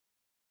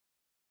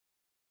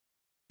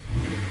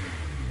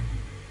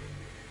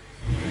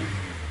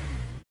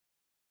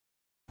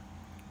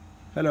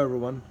Hello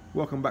everyone,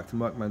 welcome back to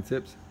MercMan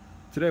Tips.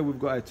 Today we've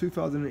got a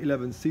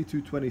 2011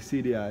 C220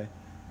 CDI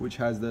which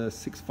has the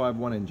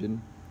 651 engine,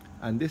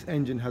 and this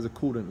engine has a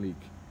coolant leak.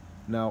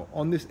 Now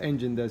on this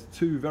engine there's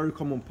two very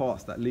common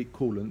parts that leak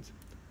coolant,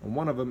 and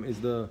one of them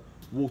is the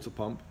water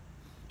pump,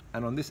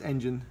 and on this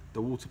engine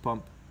the water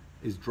pump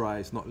is dry,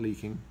 it's not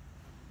leaking.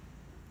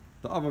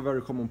 The other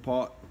very common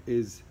part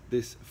is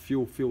this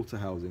fuel filter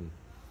housing.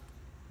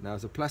 Now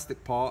it's a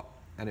plastic part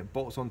and it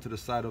bolts onto the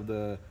side of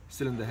the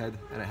cylinder head,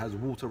 and it has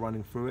water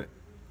running through it,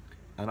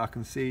 and I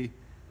can see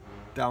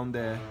down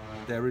there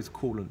is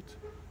coolant,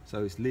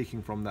 so it's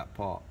leaking from that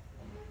part.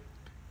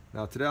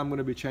 Now today I'm going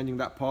to be changing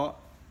that part,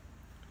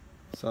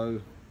 so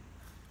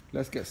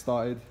let's get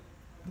started.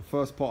 The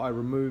first part I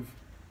remove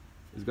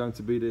is going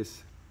to be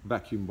this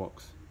vacuum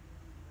box.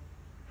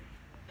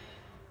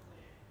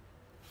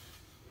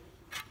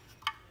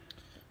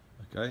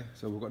 Okay,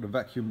 so we've got the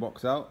vacuum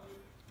box out.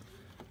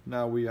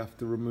 Now we have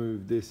to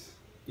remove this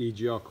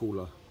EGR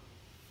cooler.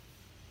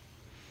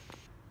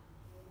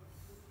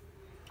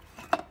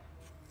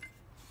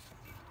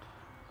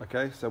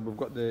 Okay, so we've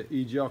got the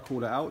EGR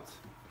cooler out.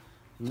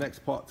 The next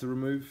part to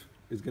remove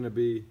is going to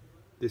be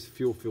this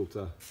fuel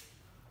filter.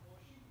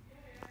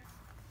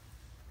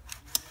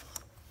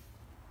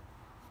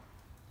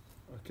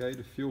 Okay,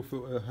 the fuel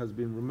filter has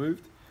been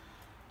removed.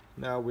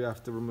 Now we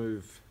have to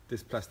remove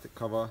this plastic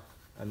cover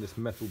and this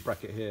metal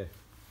bracket here.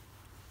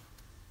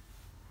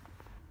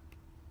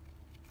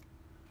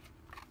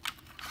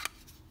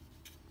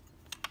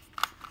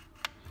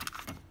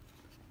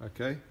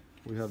 Okay,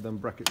 we have them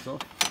brackets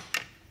off.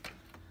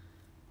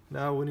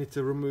 Now we need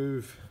to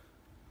remove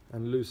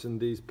and loosen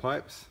these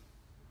pipes.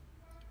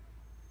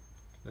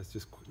 Let's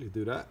just quickly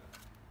do that.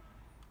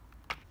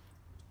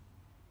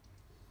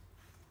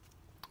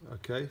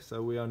 Okay,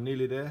 so we are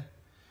nearly there.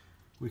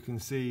 We can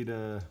see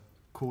the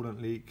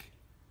coolant leak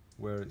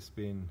where it's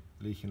been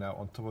leaking out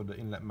on top of the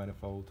inlet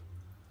manifold.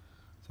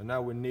 So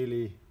now we're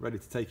nearly ready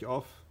to take it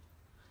off,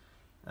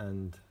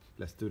 and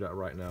let's do that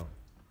right now.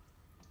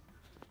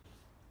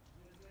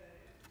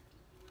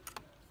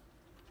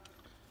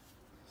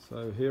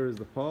 So here is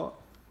the part,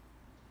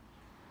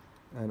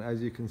 and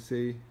as you can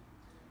see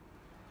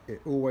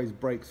it always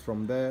breaks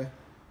from there,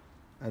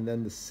 and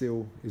then the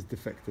seal is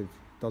defective,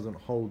 doesn't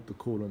hold the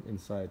coolant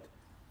inside,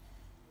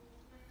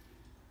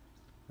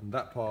 and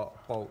that part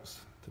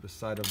bolts to the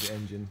side of the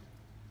engine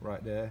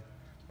right there,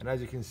 and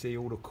as you can see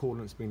all the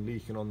coolant's been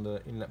leaking on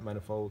the inlet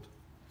manifold.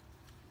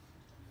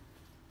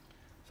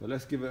 So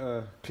let's give it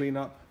a clean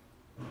up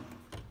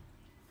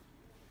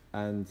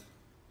and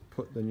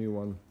put the new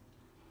one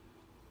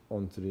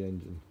onto the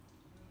engine.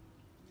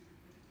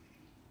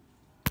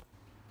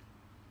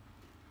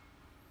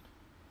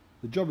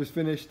 The job is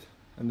finished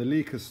and the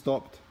leak has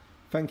stopped.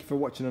 Thank you for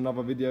watching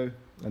another video,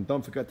 and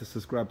don't forget to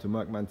subscribe to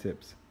MercMan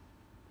Tips.